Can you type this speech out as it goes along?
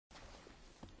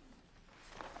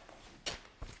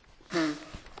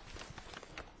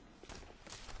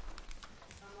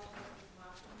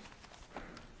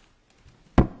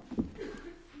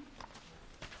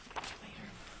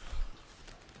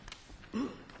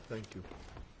Thank you.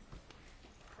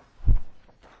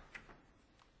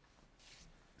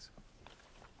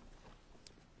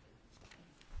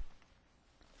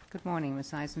 Good morning,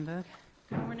 Ms. Eisenberg.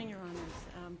 Good morning, Your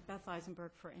Honors. Beth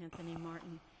Eisenberg for Anthony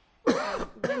Martin.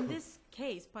 When this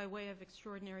case, by way of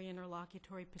extraordinary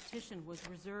interlocutory petition, was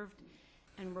reserved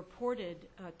and reported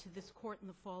to this court in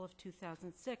the fall of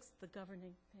 2006, the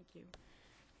governing,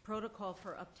 protocol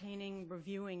for obtaining,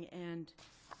 reviewing, and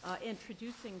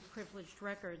introducing privileged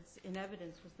records in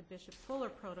evidence was the Bishop Fuller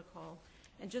Protocol.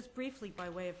 And just briefly, by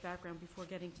way of background before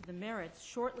getting to the merits,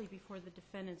 shortly before the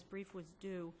defendant's brief was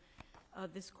due,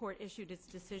 this court issued its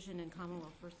decision in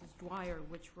Commonwealth v. Dwyer,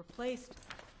 which replaced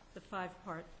the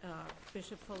five-part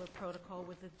Bishop Fuller Protocol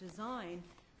with a design,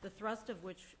 the thrust of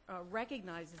which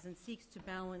recognizes and seeks to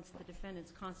balance the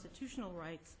defendant's constitutional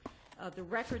rights, the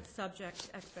record subject's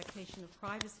expectation of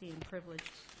privacy and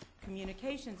privileged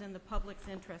communications, and the public's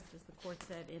interest, as the court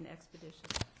said, in expeditious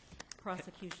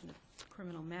prosecution of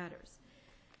criminal matters.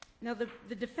 Now,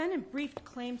 the defendant briefed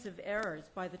claims of errors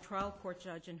by the trial court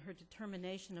judge in her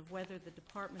determination of whether the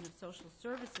Department of Social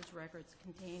Services records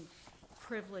contained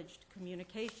privileged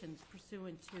communications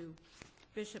pursuant to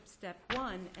Bishop Step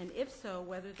 1, and if so,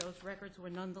 whether those records were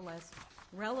nonetheless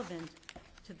relevant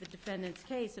to the defendant's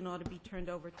case and ought to be turned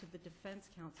over to the defense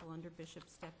counsel under Bishop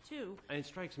Step 2. And it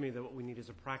strikes me that what we need is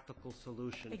a practical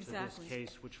solution Exactly. to this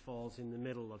case, which falls in the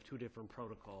middle of two different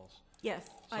protocols. Yes,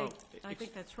 So I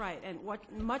think that's right. And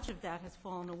much of that has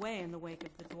fallen away in the wake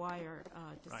of the Dwyer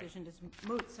decision is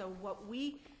moot. So what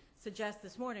we suggest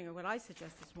this morning, or what I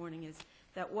suggest this morning, is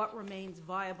that what remains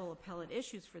viable appellate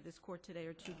issues for this court today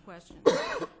are two questions.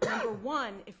 Number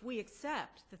one, if we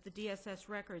accept that the DSS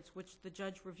records, which the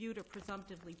judge reviewed, are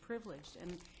presumptively privileged,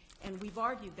 and we've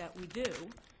argued that we do,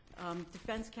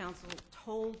 defense counsel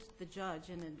told the judge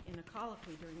in a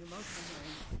colloquy during the motion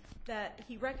hearing that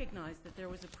he recognized that there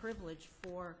was a privilege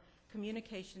for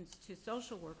communications to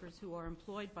social workers who are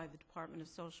employed by the Department of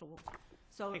Social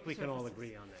Services. I think we can all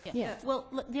agree on that. Yeah. Well,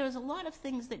 look, there's a lot of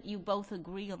things that you both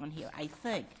agree on here, I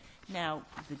think. Now,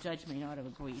 the judge may not have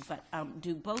agreed, but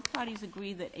do both parties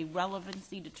agree that a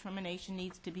relevancy determination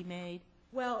needs to be made?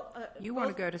 Well, You want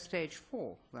to go to stage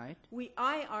 4, right?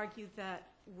 I argue that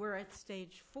we're at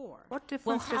stage 4. What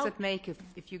difference does it make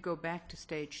if you go back to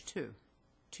stage 2,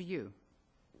 to you?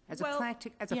 As a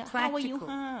practical... How are you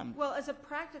harmed? Well, as a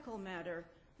practical matter,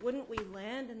 wouldn't we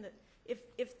land in the...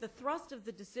 If the thrust of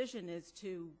the decision is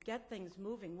to get things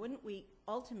moving, wouldn't we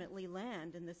ultimately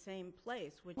land in the same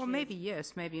place, which Well, is... maybe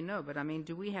yes, maybe no, but I mean,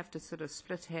 do we have to sort of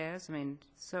split hairs? I mean,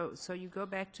 so you go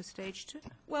back to stage 2?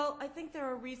 Well, I think there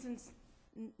are reasons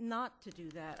not to do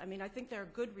that. I mean, I think there are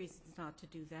good reasons not to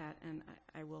do that, and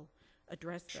I will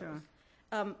address those.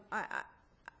 Sure.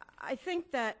 I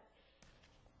think that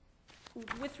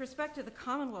with respect to the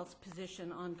Commonwealth's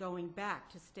position on going back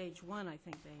to stage 1, I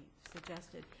think they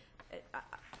suggested,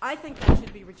 I think that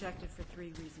should be rejected for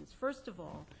 3 reasons. First of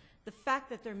all, the fact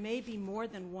that there may be more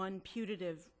than one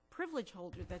putative privilege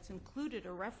holder that's included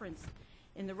or referenced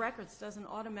in the records doesn't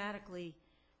automatically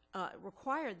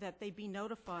require that they be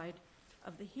notified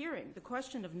of the hearing. The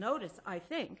question of notice, I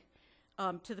think,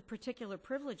 to the particular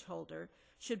privilege holder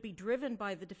should be driven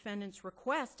by the defendant's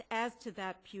request as to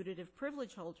that putative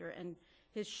privilege holder and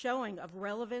his showing of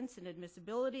relevance and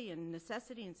admissibility and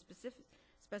necessity and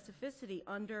specificity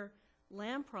under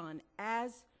Lampron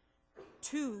as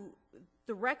to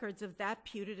the records of that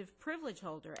putative privilege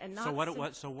holder, and not...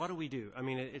 So what do we do? I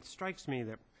mean, it strikes me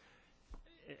that,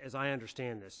 as I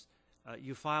understand this,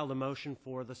 you filed a motion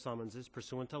for the summonses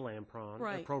pursuant to Lampron,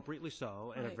 Right. appropriately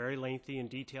so, and a Right. very lengthy and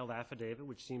detailed affidavit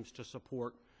which seems to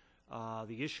support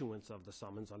the issuance of the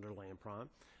summons under Lampron.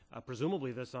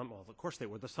 Presumably, the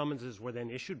summonses were then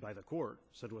issued by the court,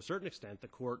 so to a certain extent the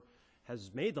court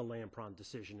has made the Lampron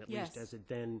decision, at Yes. least as it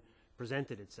then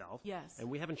presented itself. Yes. And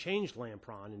we haven't changed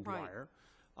Lampron in Right.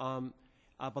 Dwyer.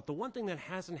 But the one thing that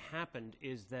hasn't happened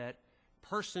is that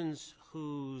persons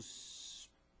whose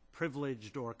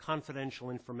privileged or confidential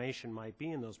information might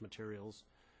be in those materials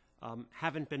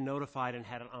haven't been notified and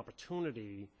had an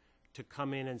opportunity to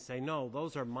come in and say, no,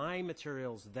 those are my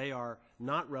materials, they are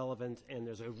not relevant, and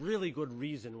there's a really good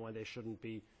reason why they shouldn't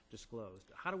be disclosed.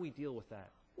 How do we deal with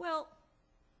that? Well,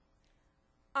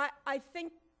 I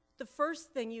think the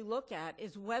first thing you look at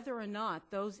is whether or not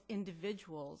those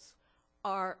individuals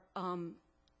are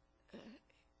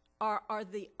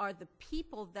the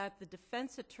people that the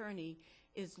defense attorney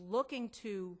is looking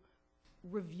to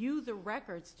review the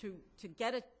records, to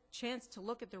get a chance to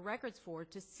look at the records for,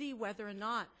 to see whether or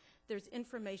not there's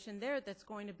information there that's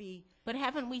going to be. But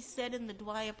haven't we said in the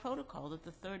Dwyer Protocol that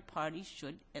the third party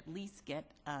should at least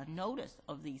get notice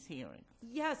of these hearings?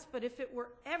 Yes, but if it were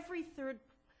every third,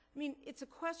 I mean, it's a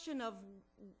question of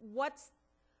what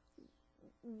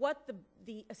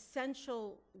the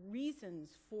essential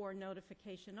reasons for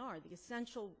notification are. The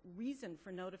essential reason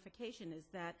for notification is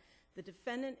that the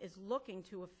defendant is looking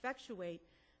to effectuate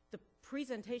the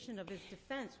presentation of his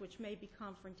defense, which may be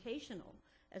confrontational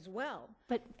as well.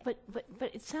 But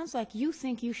it sounds like you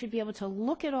think you should be able to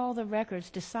look at all the records,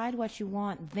 decide what you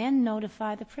want, then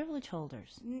notify the privilege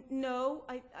holders. No,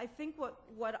 I think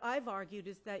what I've argued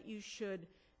is that you should,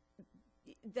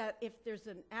 that if there's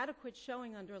an adequate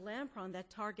showing under Lampron that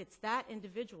targets that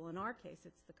individual, in our case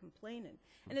it's the complainant,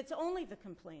 and it's only the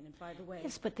complainant, by the way.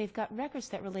 Yes, but they've got records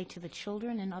that relate to the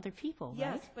children and other people,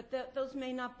 yes, right? but those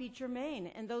may not be germane,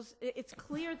 and those, it's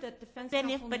clear that defense counsel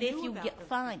knew But if you about get, those.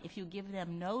 fine, if you give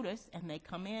them notice and they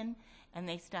come in and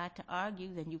they start to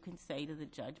argue, then you can say to the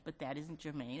judge, but that isn't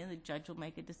germane, and the judge will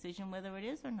make a decision whether it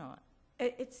is or not.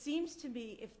 It seems to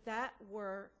me if that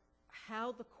were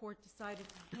how the court decided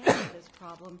to handle this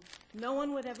problem, no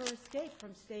one would ever escape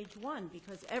from stage one,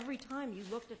 because every time you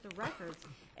looked at the records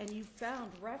and you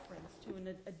found reference to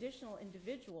an additional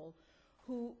individual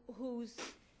whose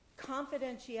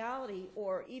confidentiality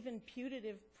or even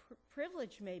putative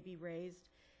privilege may be raised,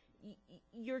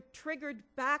 you're triggered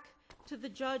back to the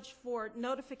judge for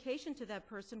notification to that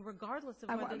person, regardless of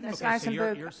whether that's... Okay, so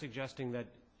you're suggesting that,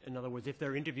 in other words, if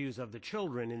there are interviews of the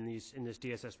children in this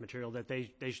DSS material, that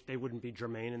they wouldn't be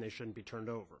germane and they shouldn't be turned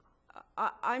over.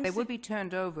 They would be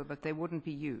turned over, but they wouldn't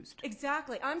be used.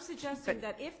 Exactly. I'm suggesting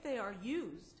that if they are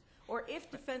used, or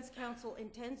if defense counsel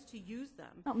intends to use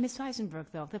them... No, Ms. Eisenberg,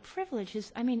 though, the privilege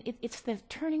is, I mean, it's the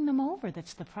turning them over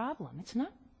that's the problem. It's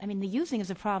not, I mean, the using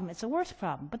is a problem. It's a worse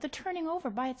problem. But the turning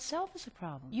over by itself is a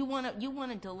problem. You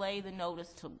want to delay the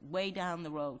notice to way down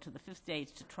the road, to the fifth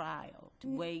stage, to trial, to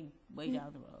way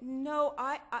down the road. No,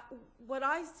 what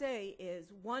I say is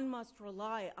one must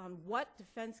rely on what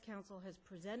defense counsel has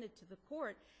presented to the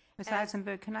court. Ms.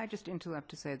 Eisenberg, can I just interrupt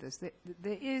to say this?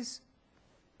 There is,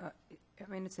 I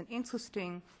mean, it's an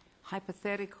interesting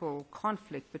hypothetical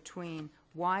conflict between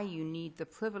why you need the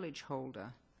privilege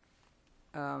holder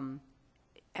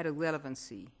at a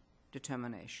relevancy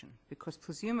determination, because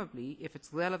presumably if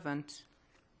it's relevant,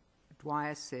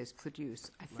 Dwyer says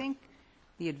produce. I think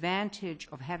the advantage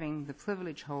of having the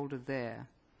privilege holder there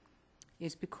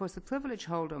is because the privilege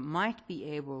holder might be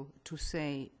able to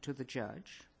say to the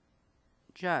judge,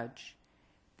 Judge,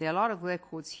 there are a lot of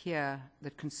records here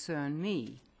that concern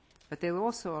me, but there are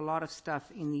also a lot of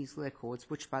stuff in these records,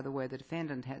 which, by the way, the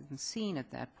defendant hasn't seen at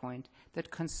that point,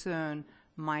 that concern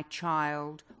my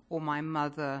child or my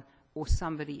mother or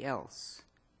somebody else.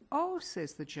 Oh,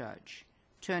 says the judge,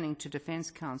 turning to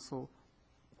defense counsel,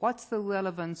 what's the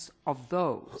relevance of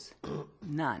those?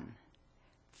 None.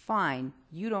 Fine,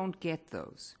 you don't get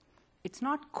those. It's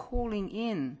not calling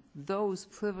in those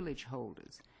privilege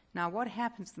holders. Now, what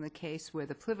happens in the case where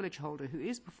the privilege holder who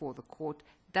is before the court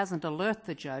doesn't alert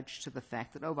the judge to the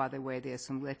fact that, oh, by the way, there are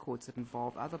some records that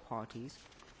involve other parties?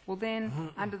 Well,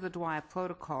 then, under the Dwyer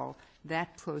Protocol,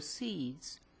 that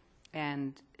proceeds,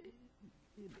 and,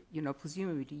 you know,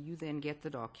 presumably you then get the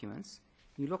documents,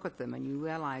 you look at them, and you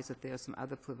realize that there are some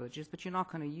other privileges, but you're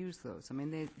not going to use those. I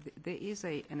mean, there is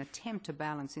an attempt to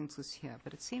balance interests here,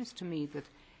 but it seems to me that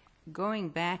going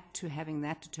back to having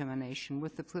that determination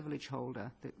with the privilege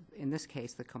holder, in this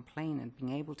case the complainant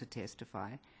being able to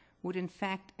testify, would in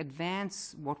fact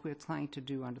advance what we're trying to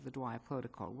do under the Dwyer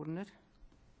Protocol, wouldn't it?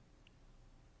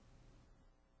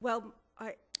 Well,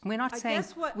 we're not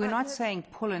saying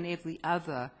pull in every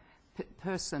other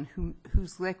person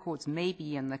whose records may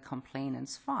be in the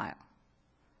complainant's file.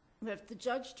 If the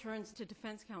judge turns to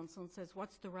defense counsel and says,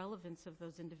 what's the relevance of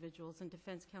those individuals, and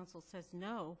defense counsel says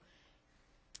no.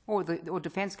 Or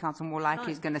defense counsel more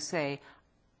likely is going to say,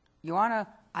 Your Honor,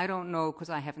 I don't know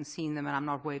because I haven't seen them and I'm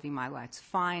not waiving my rights.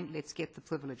 Fine, let's get the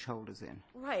privilege holders in.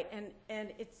 Right,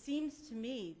 and it seems to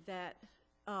me that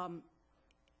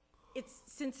it's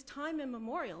since time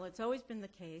immemorial, it's always been the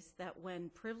case that when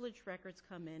privileged records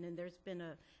come in and there's been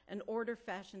an order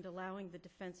fashioned allowing the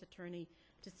defense attorney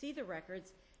to see the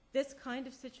records, this kind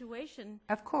of situation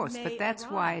of course, may but that's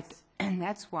arise.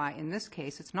 why in this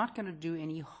case it's not going to do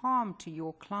any harm to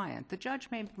your client. The judge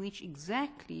may reach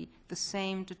exactly the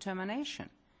same determination.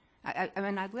 I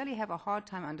mean, I really have a hard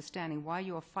time understanding why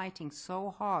you are fighting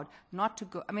so hard not to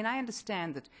go. I mean, I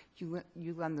understand that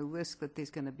you run the risk that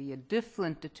there's going to be a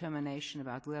different determination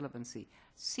about relevancy.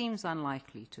 Seems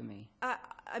unlikely to me.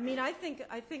 I mean, I think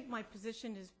my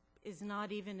position is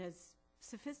not even as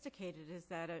sophisticated as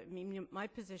that. I mean, my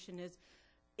position is,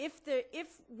 if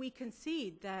we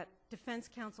concede that defense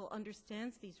counsel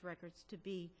understands these records to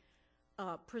be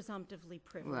presumptively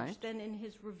privileged, Right. then in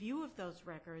his review of those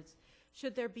records,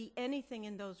 should there be anything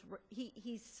in those,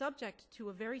 he's subject to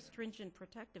a very stringent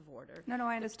protective order. No,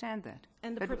 I understand that.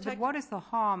 And the But what is the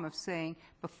harm of saying,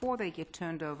 before they get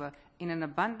turned over, in an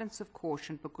abundance of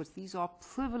caution, because these are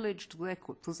privileged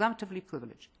records, presumptively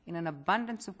privileged, in an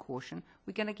abundance of caution,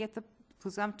 we're going to get the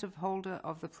presumptive holder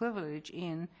of the privilege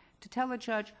in to tell the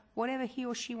judge whatever he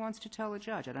or she wants to tell the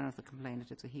judge. I don't know if the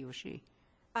complainant is a he or she.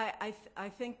 I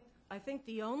think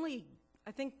the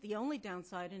only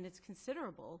downside, and it's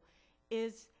considerable,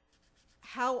 is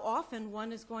how often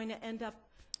one is going to end up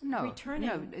returning.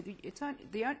 No,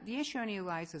 the issue only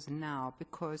arises now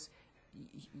because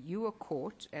you were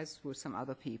caught, as were some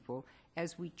other people,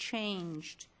 as we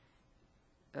changed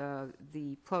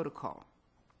the protocol.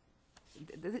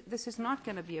 This is not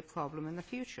going to be a problem in the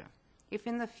future. If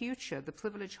in the future the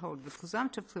privilege holder, the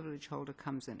presumptive privilege holder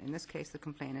comes in this case the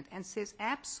complainant, and says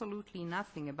absolutely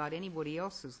nothing about anybody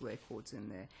else's records in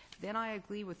there, then I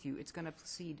agree with you, it's going to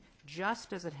proceed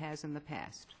just as it has in the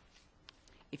past.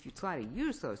 If you try to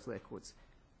use those records,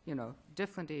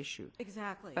 different issue.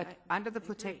 Exactly. But I under the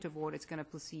agree. protective order, it's going to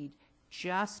proceed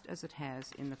just as it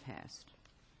has in the past.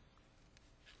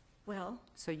 Well,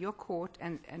 So your court,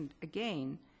 and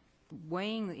again,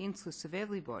 weighing the interests of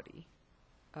everybody,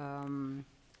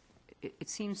 it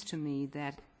seems to me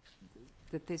that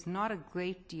there's not a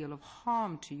great deal of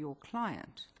harm to your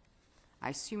client. I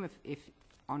assume if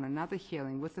on another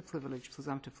hearing with the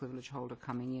presumptive privilege holder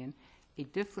coming in, a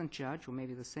different judge, or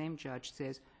maybe the same judge,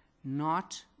 says,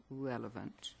 not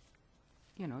relevant,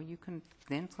 you can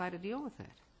then try to deal with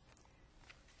that.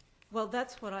 well,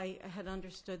 that's what I had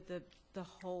understood the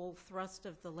whole thrust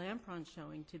of the Lampron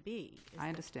showing to be. I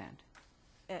understand.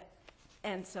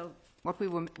 And so, What we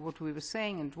were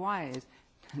saying in Dwyer is,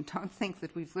 don't think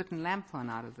that we've written Lampron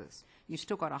out of this. You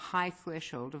still got a high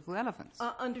threshold of relevance.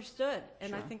 understood,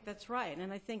 and I Sure. think that's right.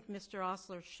 And I think Mr.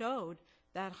 Osler showed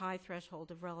that high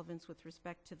threshold of relevance with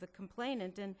respect to the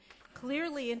complainant, and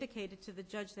clearly indicated to the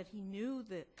judge that he knew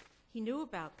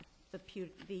about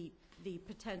the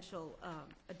potential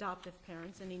adoptive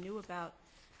parents, and he knew about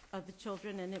the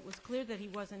children, and it was clear that he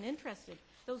wasn't interested.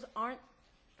 Those aren't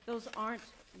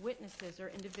witnesses or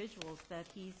individuals that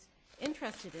he's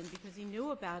interested in, because he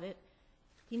knew about it.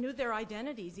 He knew their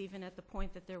identities even at the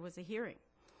point that there was a hearing.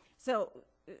 So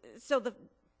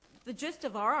the gist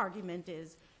of our argument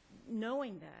is,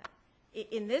 knowing that,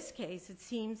 in this case, it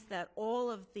seems that all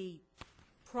of the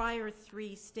prior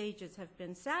three stages have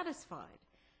been satisfied.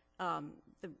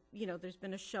 There's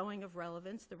been a showing of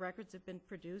relevance. The records have been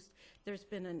produced. There's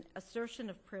been an assertion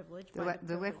of privilege.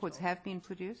 The records have been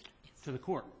produced? To the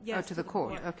court. Yes, To the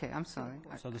court. Okay, I'm sorry.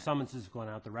 So the summonses have gone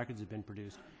out, the records have been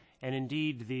produced. And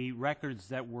indeed, the records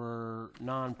that were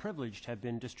non-privileged have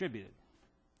been distributed.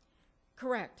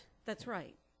 Correct. That's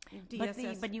right.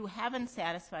 DSS. But you haven't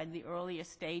satisfied the earlier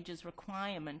stages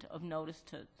requirement of notice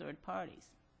to third parties.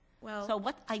 Well, So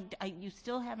what, you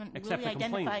still haven't Except really the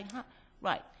complainant. identified,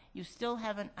 right, you still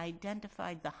haven't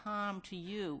identified the harm to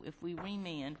you if we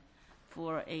remand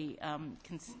for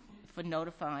for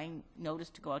notifying notice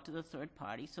to go out to the third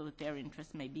party so that their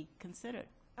interests may be considered.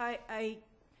 I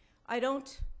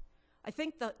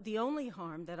think the only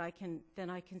harm that I can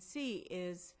see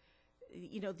is,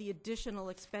 the additional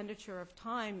expenditure of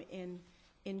time in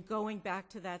going back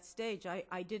to that stage.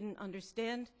 I didn't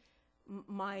understand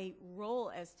my role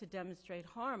as to demonstrate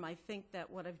harm. I think that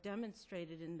what I've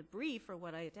demonstrated in the brief, or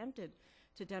what I attempted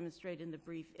to demonstrate in the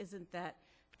brief, isn't that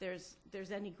there's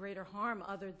any greater harm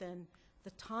other than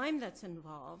the time that's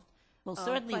involved. Well,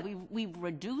 certainly, we've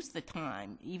reduced the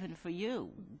time, even for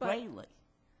you, greatly.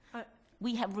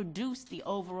 We have reduced the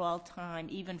overall time,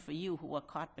 even for you, who are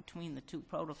caught between the two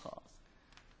protocols.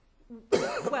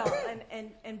 Well,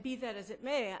 and be that as it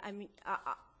may, I mean,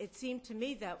 it seemed to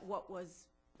me that what was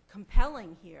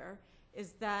compelling here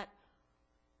is that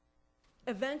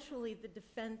eventually the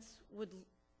defense would,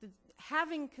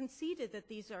 having conceded that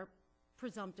these are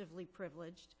presumptively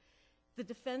privileged, the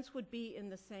defense would be in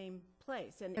the same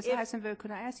place. And Ms. Heisenberg,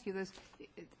 could I ask you this?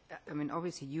 I mean,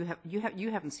 obviously, you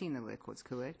haven't seen the records,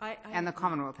 correct? And the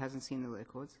Commonwealth hasn't seen the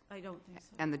records. I don't think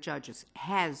so. And the judges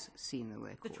has seen the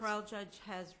records. The trial judge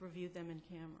has reviewed them in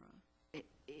camera.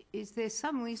 Is there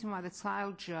some reason why the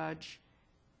trial judge,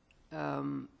 are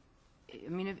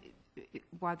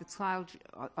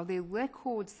there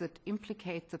records that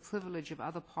implicate the privilege of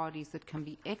other parties that can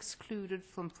be excluded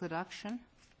from production?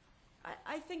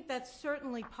 I think that's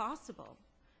certainly possible.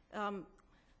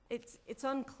 It's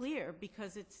unclear,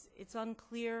 because it's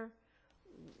unclear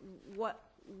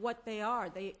what they are.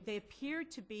 They appear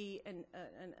to be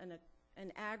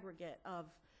an aggregate of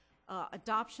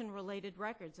adoption-related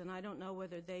records, and I don't know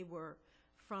whether they were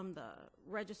from the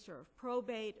Register of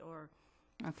Probate or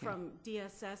from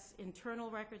DSS internal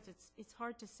records. It's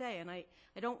hard to say, and I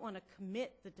don't want to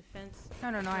commit the defense. No,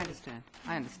 I understand.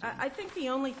 I think the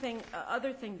only thing,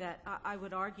 other thing that I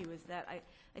would argue is that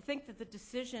I think that the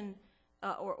decision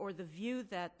or the view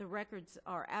that the records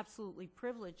are absolutely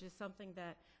privileged is something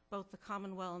that both the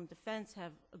Commonwealth and defense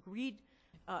have agreed.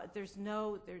 There is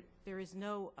no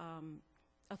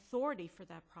authority for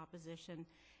that proposition,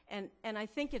 and I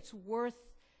think it's worth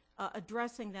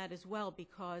addressing that as well,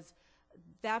 because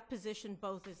that position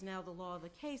both is now the law of the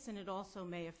case, and it also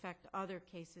may affect other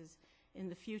cases in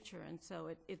the future. And so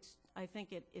I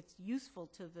think it's useful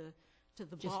to the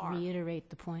Just bar. reiterate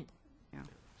the point. Yeah.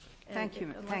 And Thank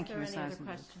you, unless there are Ms. any other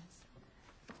Eisenberg. questions.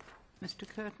 Mr.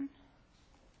 Curtin?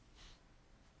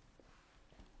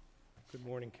 Good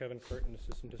morning, Kevin Curtin,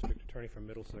 Assistant District Attorney from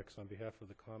Middlesex, on behalf of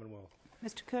the Commonwealth.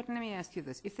 Mr. Curtin, let me ask you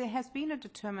this. If there has been a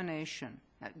determination,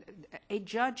 a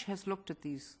judge has looked at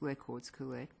these records,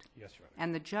 correct? Yes, Your Honor.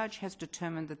 And the judge has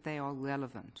determined that they are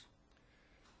relevant.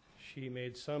 She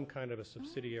made some kind of a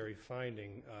subsidiary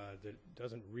finding that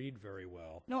doesn't read very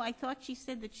well. No, I thought she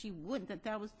said that she would,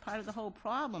 that was part of the whole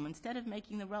problem. Instead of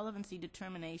making the relevancy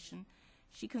determination,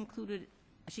 she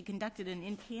conducted an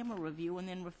in-camera review and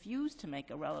then refused to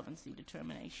make a relevancy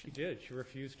determination. She did. She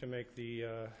refused to make the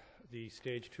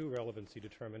Stage 2 relevancy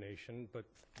determination, but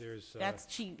there's... There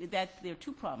are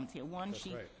two problems here. One, That's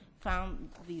she right. found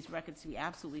these records to be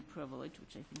absolutely privileged,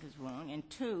 which I think is wrong, and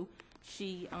two,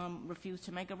 she refused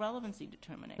to make a relevancy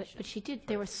determination. But she did,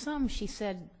 there were some she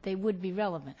said they would be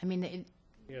relevant. I mean,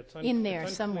 Yeah, it's in there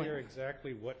it's somewhere. unclear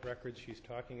exactly what records she's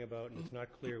talking about, and it's not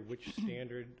clear which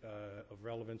standard of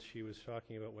relevance she was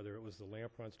talking about, whether it was the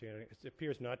Lampron standard. It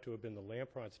appears not to have been the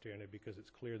Lampron standard, because it's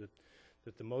clear that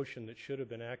the motion that should have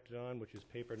been acted on, which is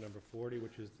paper number 40,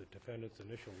 which is the defendant's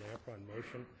initial Lampron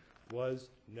motion, was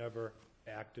never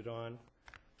acted on.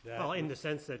 Well, in the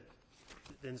sense that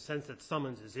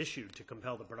summons is issued to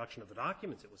compel the production of the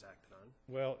documents it was acted on.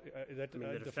 Well, The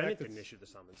defendant didn't issue the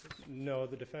summonses. No,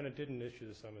 the defendant didn't issue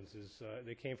the summonses.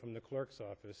 They came from the clerk's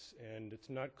office, and it's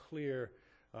not clear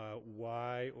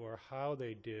why or how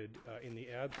they did in the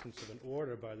absence of an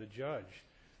order by the judge,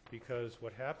 because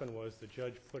what happened was the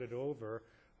judge put it over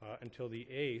until the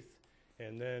 8th,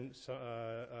 and then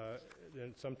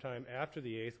sometime after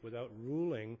the 8th, without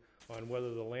ruling on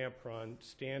whether the Lampron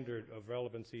standard of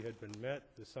relevancy had been met,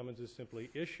 the summons is simply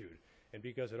issued. And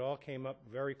because it all came up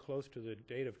very close to the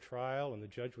date of trial, and the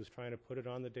judge was trying to put it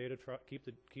on the date of keep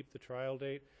the trial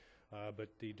date, but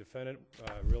the defendant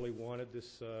really wanted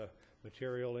this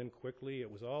material in quickly.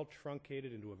 It was all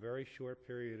truncated into a very short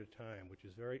period of time, which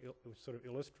is sort of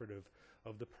illustrative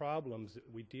of the problems that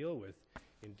we deal with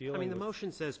in dealing with... the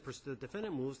motion says the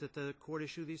defendant moves that the court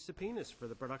issue these subpoenas for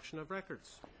the production of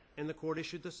records, and the court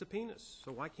issued the subpoenas.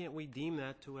 So why can't we deem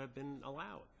that to have been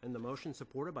allowed? And the motion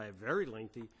supported by a very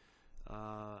lengthy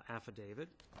affidavit.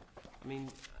 Well,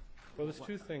 there's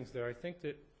two things there. I think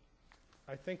that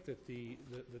the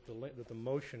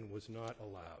motion was not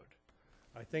allowed.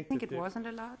 I think it wasn't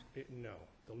allowed? No,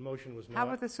 the motion was not. How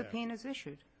were the subpoenas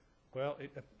issued? Well,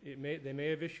 they may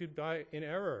have issued in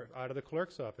error out of the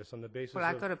clerk's office on the basis Well,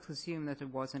 I've got to presume that it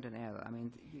wasn't an error. I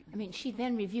mean, she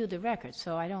then reviewed the records,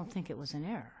 so I don't think it was an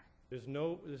error. There's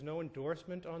no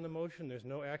endorsement on the motion. There's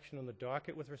no action on the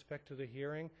docket with respect to the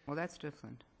hearing. Well, that's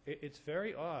different. It's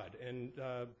very odd,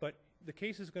 but the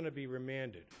case is going to be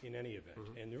remanded in any event.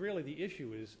 And really the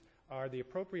issue is, are the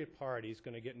appropriate parties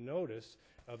going to get notice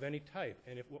of any type?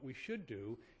 And what we should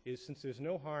do is, since there's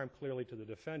no harm clearly to the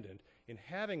defendant in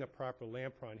having a proper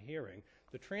Lampron hearing,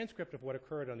 the transcript of what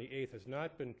occurred on the 8th has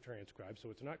not been transcribed,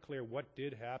 so it's not clear what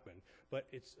did happen, but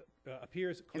it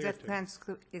appears clear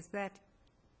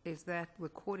Is that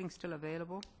recording still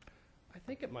available? I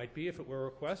think it might be if it were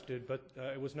requested, but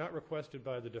it was not requested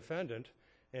by the defendant,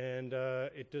 and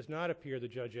it does not appear the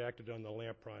judge acted on the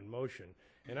Lampron motion.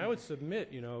 And I would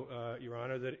submit, Your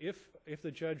Honor, that if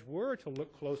the judge were to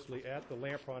look closely at the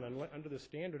Lampron under the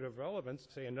standard of relevance,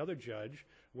 say another judge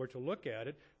were to look at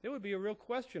it, there would be a real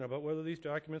question about whether these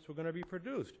documents were going to be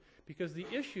produced, because the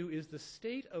issue is the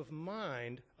state of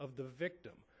mind of the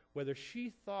victim, whether she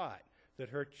thought that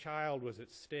her child was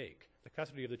at stake, the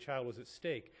custody of the child was at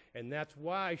stake, and that's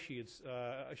why she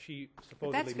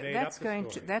supposedly made up the story.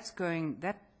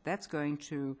 That's going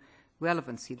to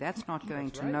relevancy. That's not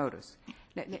going to right. notice.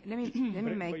 Let me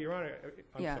make. But Your Honor,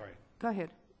 I'm sorry. Go ahead.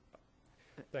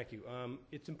 Thank you.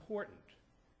 It's important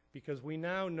because we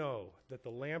now know that the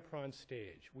Lampron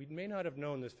stage, we may not have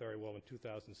known this very well in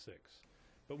 2006,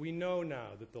 but we know now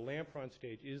that the Lampron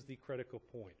stage is the critical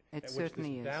point It at which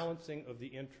certainly this is. balancing of the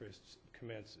interests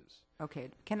commences. Okay,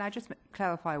 can I just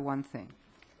clarify one thing?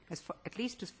 At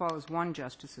least as far as one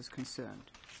justice is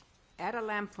concerned, at a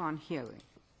Lampron hearing,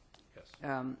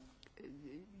 Yes.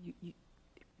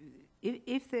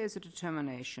 If there's a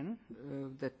determination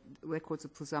that records are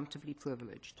presumptively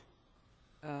privileged,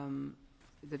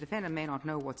 the defendant may not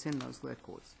know what's in those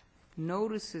records.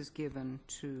 Notice is given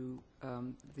to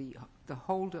the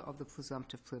holder of the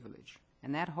presumptive privilege,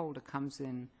 and that holder comes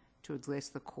in to address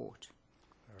the court.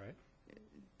 All right.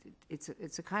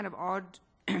 It's a kind of odd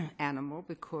animal,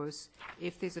 because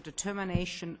if there's a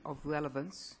determination of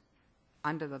relevance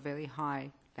under the very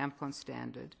high Lampron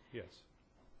standard, Yes.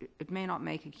 it may not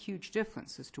make a huge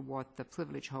difference as to what the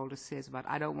privilege holder says about,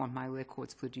 I don't want my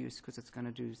records produced because it's going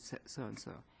to do so and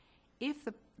so. If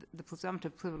the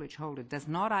presumptive privilege holder does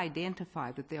not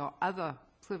identify that there are other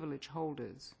privilege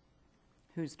holders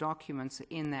whose documents are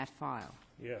in that file,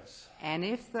 Yes. and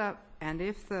if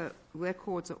the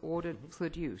records are ordered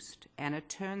produced, and it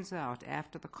turns out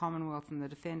after the Commonwealth and the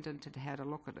defendant had a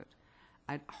look at it,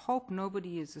 I hope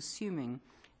nobody is assuming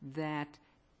that,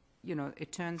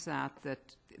 it turns out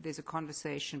that there's a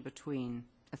conversation between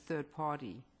a third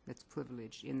party that's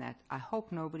privileged in that. I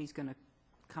hope nobody's going to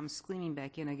come screaming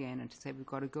back in again and to say we've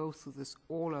got to go through this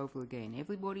all over again.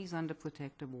 Everybody's under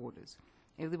protective orders.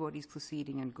 Everybody's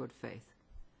proceeding in good faith.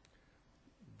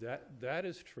 That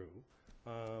is true.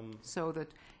 So that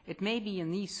it may be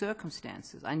in these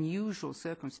circumstances, unusual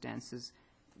circumstances,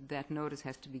 that notice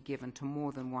has to be given to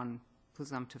more than one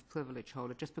presumptive privilege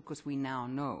holder, just because we now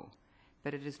know.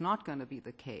 But it is not going to be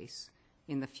the case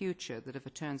in the future that if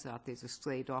it turns out there's a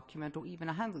stray document or even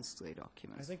 100 stray I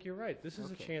documents. think you're right. This is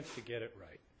a Okay. chance to get it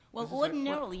right. Well, This is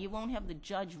ordinarily, you won't have the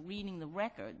judge reading the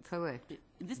records. Correct.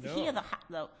 No. Here,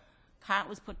 the cart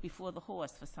was put before the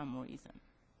horse for some reason.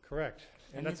 Correct.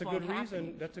 And And that's this a good won't happen reason.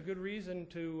 usually. That's a good reason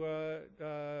to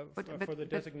for the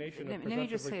designation let of me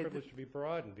just presumptively say privileged to be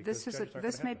broadened, because This judges aren't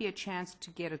this gonna may have be that. a chance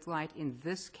to get it right in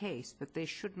this case, but there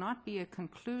should not be a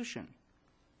conclusion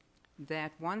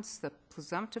that once the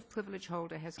presumptive privilege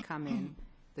holder has come in,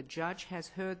 the judge has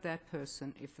heard that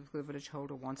person. If the privilege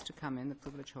holder wants to come in, the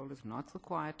privilege holder is not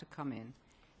required to come in.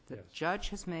 The Yes. judge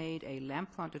has made a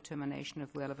Lampron determination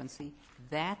of relevancy.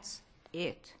 That's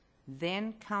it.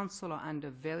 Then counsel are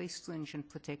under very stringent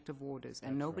protective orders,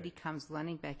 and That's nobody right. comes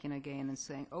running back in again and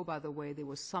saying, oh, by the way, there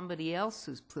was somebody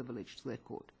else's privileged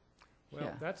record. Well,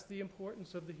 Yeah. that's the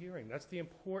importance of the hearing. That's the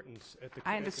importance at the I at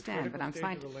the understand, but critical I'm stage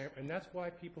trying of the and that's why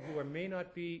people who may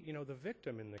not be, the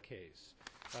victim in the case,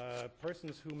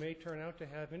 persons who may turn out to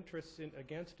have interests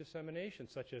against dissemination,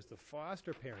 such as the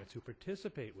foster parents who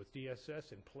participate with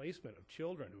DSS in placement of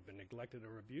children who've been neglected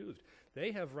or abused,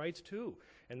 they have rights too.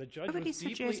 And the judge was Nobody's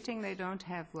deeply... suggesting they don't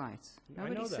have rights. I know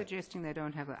Nobody's that. suggesting they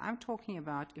don't have rights. I'm talking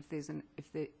about if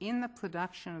they're in the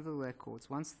production of the records,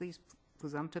 once these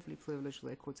presumptively privileged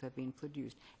records have been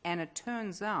produced, and it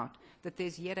turns out that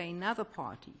there's yet another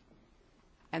party,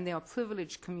 and there are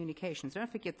privileged communications. Don't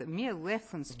forget that mere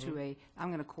reference to I'm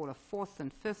going to call a fourth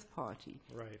and fifth party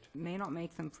Right. may not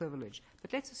make them privileged.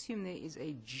 But let's assume there is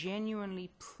a genuinely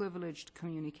privileged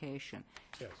communication.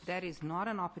 Yes. That is not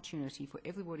an opportunity for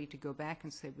everybody to go back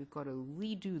and say we've got to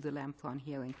redo the Lampron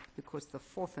hearing because the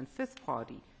fourth and fifth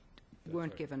party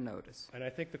weren't right. given notice. And I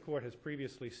think the court has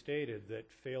previously stated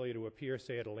that failure to appear,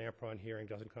 say, at a Lampron hearing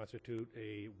doesn't constitute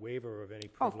a waiver of any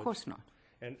Oh, privilege. of course not.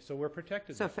 And so we're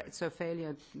protected So, that way. so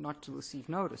failure not to receive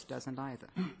notice doesn't either.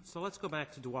 So let's go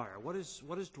back to Dwyer. What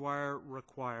does Dwyer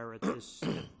require at this?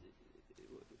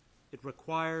 It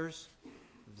requires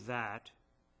that,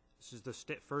 this is the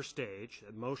first stage,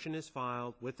 a motion is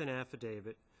filed with an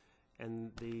affidavit,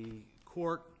 and the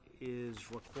court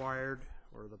is required,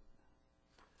 or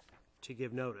to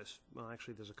give notice. Well,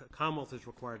 actually, Commonwealth is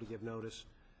required to give notice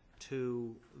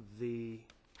to the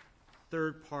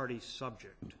third-party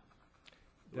subject,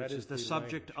 That which is is the the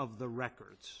subject of the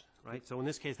records, right? So in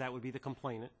this case, that would be the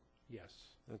complainant. Yes.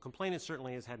 The complainant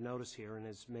certainly has had notice here and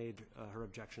has made her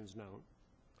objections known.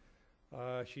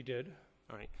 She did.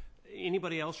 All right.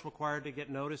 Anybody else required to get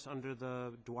notice under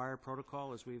the Dwyer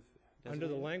protocol as we've Under the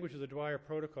designated? language of the Dwyer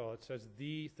Protocol, it says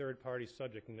the third-party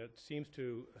subject, and it seems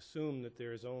to assume that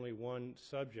there is only one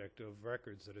subject of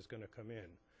records that is going to come in.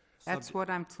 That's what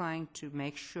I'm trying to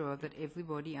make sure that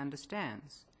everybody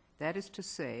understands. That is to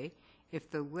say, if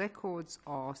the records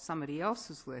are somebody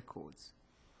else's records,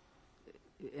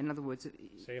 in other words,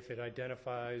 Say if it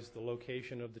identifies the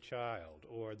location of the child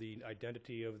or the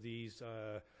identity of these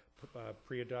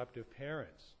pre-adoptive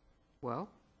parents. well,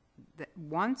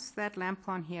 once that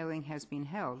Lampron hearing has been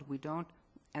held, we don't,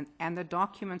 and the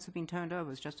documents have been turned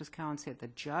over, as Justice Cowan said, the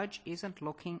judge isn't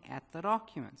looking at the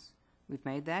documents. We've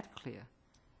made that clear,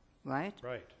 right?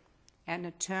 Right. And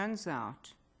it turns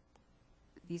out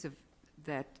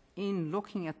that in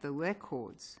looking at the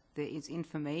records, there is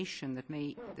information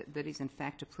that is in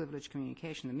fact a privileged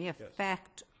communication. The mere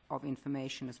fact of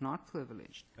information is not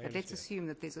privileged. But let's assume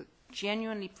that there's a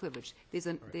genuinely privileged.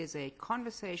 There's a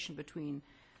conversation between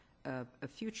a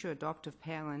future adoptive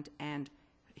parent and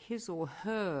his or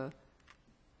her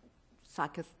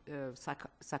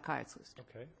psychiatrist.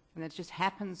 Okay. And that just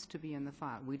happens to be in the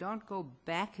file. We don't go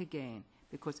back again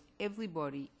because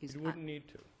everybody is... You wouldn't need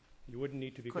to. You wouldn't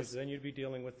need to, because then you'd be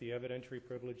dealing with the evidentiary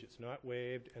privilege. It's not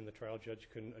waived, and the trial judge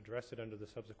can address it under the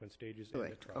subsequent stages in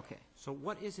the trial. Okay. So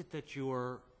what is it that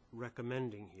you're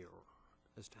recommending here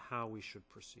as to how we should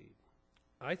proceed?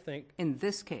 I think in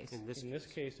this case, in this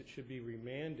case, it should be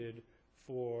remanded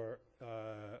for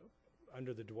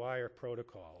under the Dwyer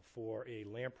protocol for a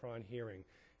Lampron hearing,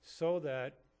 so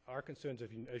that our concerns,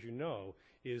 as you know,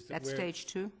 is that that's stage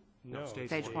 2. No,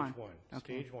 stage one.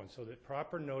 Okay. Stage 1, so that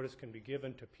proper notice can be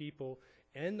given to people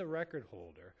and the record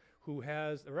holder who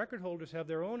has, the record holders have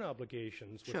their own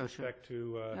obligations with respect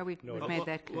to we've notice. made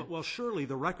that clear. Well, surely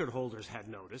the record holders had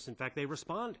notice. In fact, they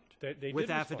responded They with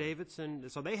did affidavits,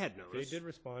 and so they had notice. They did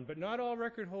respond, but not all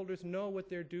record holders know what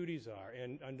their duties are.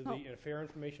 And under the Fair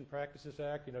Information Practices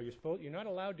Act, you're not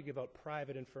allowed to give out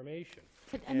private information.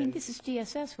 But, I mean, this is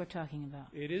DSS we're talking about.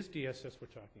 It is DSS we're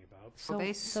talking about. So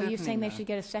you're saying they should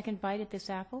get a second bite at this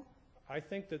apple? I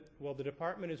think that, well, the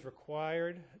department is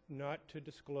required not to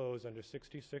disclose under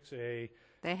 66A.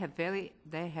 They have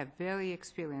very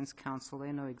experienced counsel.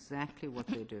 They know exactly what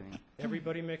they're doing.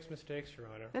 Everybody makes mistakes, Your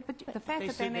Honor. But the fact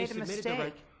that they made a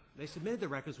mistake... They submitted the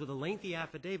records with a lengthy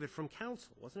affidavit from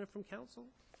counsel. Wasn't it from counsel?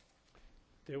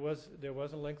 There was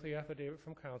a lengthy affidavit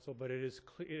from counsel, but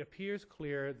it appears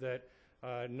clear that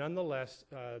nonetheless,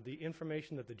 the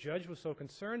information that the judge was so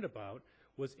concerned about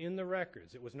was in the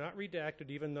records. It was not redacted,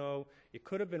 even though it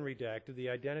could have been redacted. The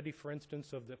identity, for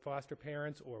instance, of the foster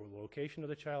parents or the location of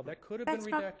the child, that could have been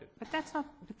redacted. But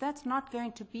that's not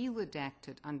going to be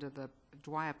redacted under the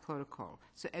Dwyer Protocol.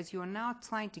 So as you are now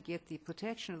trying to get the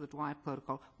protection of the Dwyer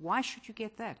Protocol, why should you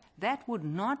get that? That would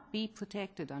not be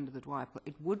protected under the Dwyer Protocol.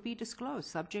 It would be disclosed,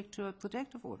 subject to a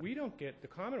protective order. We don't get, the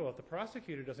Commonwealth, the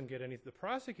prosecutor doesn't get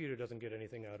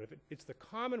anything out of it. It's the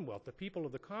Commonwealth, the people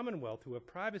of the Commonwealth who have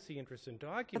privacy interests in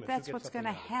documents. But that's what's going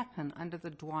to happen under the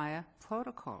Dwyer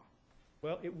Protocol.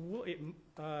 Well,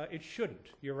 it shouldn't.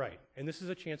 You're right. And this is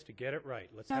a chance to get it right.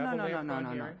 Let's have a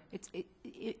Lampron hearing.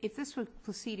 If this were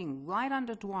proceeding right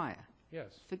under Dwyer,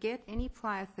 yes. Forget any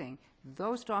prior thing,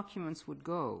 those documents would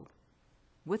go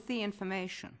with the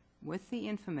information,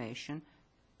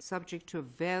 subject to a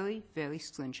very, very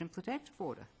stringent protective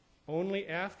order. Only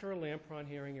after a Lampron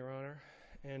hearing, Your Honor,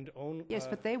 and only... Yes,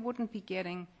 but they wouldn't be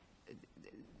getting...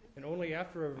 And only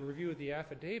after a review of the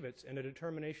affidavits and a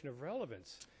determination of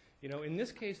relevance. You know, in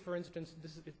this case, for instance,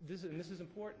 this is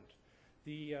important.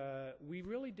 We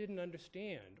really didn't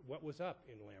understand what was up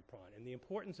in Lampron and the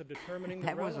importance of determining the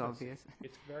relevance. That was obvious.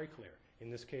 It's very clear, in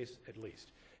this case at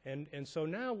least. And so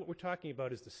now what we're talking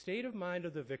about is the state of mind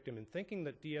of the victim in thinking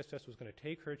that DSS was going to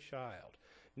take her child.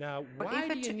 Now, why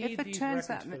do you need these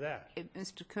records for that?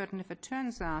 Mr. Curtin, if it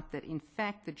turns out that in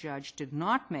fact the judge did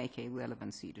not make a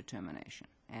relevancy determination,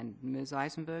 and Ms.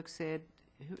 Eisenberg said,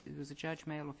 was the judge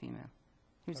male or female?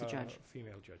 Who's the judge?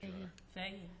 Female judge, Your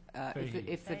Honor.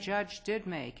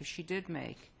 If she did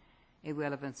make a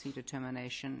relevancy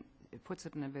determination, it puts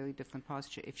it in a very different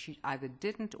posture. If she either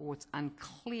didn't or it's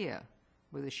unclear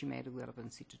whether she made a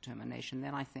relevancy determination,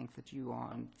 then I think that you are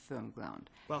on firm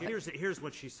ground. Well, here's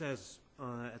what she says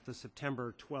at the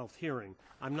September 12th hearing.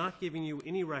 I'm not giving you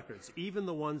any records, even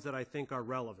the ones that I think are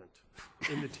relevant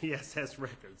in the DSS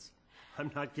records. I'm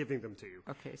not giving them to you.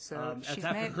 Okay, so she's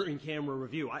after her in-camera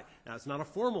review. Now, it's not a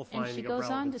formal finding and she of goes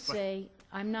relevance. on to say,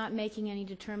 I'm not making any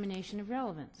determination of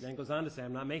relevance. Then goes on to say,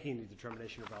 I'm not making any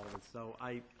determination of relevance. So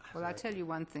Well, I'll tell you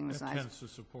one thing, Ms. That tends to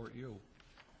support you.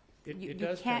 It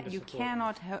does tend to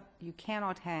support you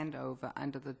cannot hand over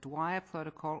under the Dwyer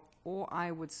Protocol, or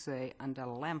I would say under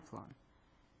Lampron,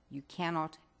 you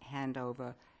cannot hand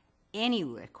over any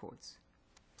records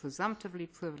presumptively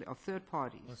privileged of third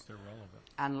parties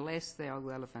unless they are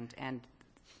relevant, and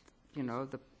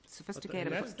the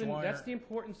sophisticated. That's the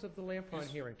importance of the Lampron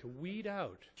hearing, to weed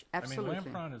out. Absolutely. I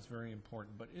mean, Lampron is very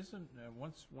important, but isn't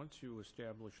once you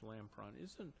establish Lampron,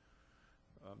 isn't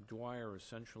Dwyer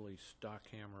essentially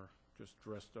Stockhammer, just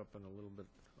dressed up in a little bit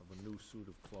of a new suit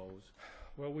of clothes?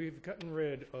 Well, we've gotten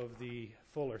rid of the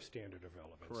Fuller standard of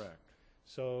relevance. Correct.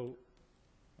 So,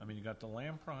 I mean, you got the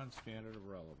Lampron standard of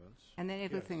relevance, And then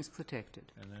everything's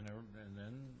protected. and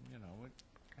then, you know,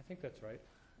 I think that's right.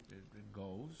 it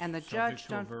goes. And the subject judge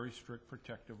to a don't- very strict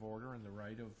protective order and the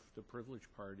right of the privileged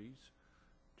parties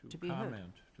To to be heard.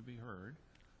 comment, to be heard.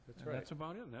 That's And right. that's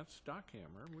about it, and that's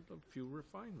Stockhammer with a few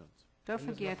refinements. Don't And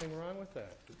there's forget, nothing wrong with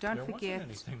that. don't There forget,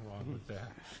 wasn't anything wrong with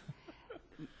that.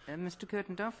 Mr.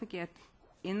 Curtin, don't forget,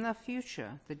 in the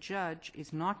future, the judge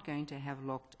is not going to have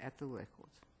looked at the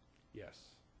records. Yes.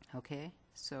 Okay?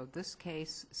 So this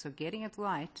case, so getting it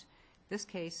right, this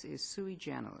case is sui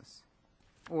generis.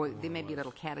 Or there may be a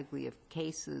little category of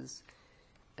cases.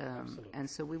 Absolutely. And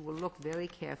so we will look very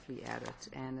carefully at it.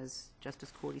 And as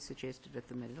Justice Cordy suggested at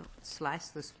the middle, slice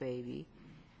this baby,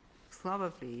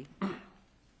 probably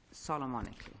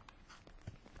Solomonically.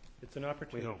 It's an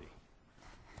opportunity.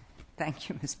 Thank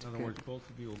you, Mr. In other Curtin. words, both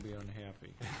of you will be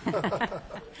unhappy.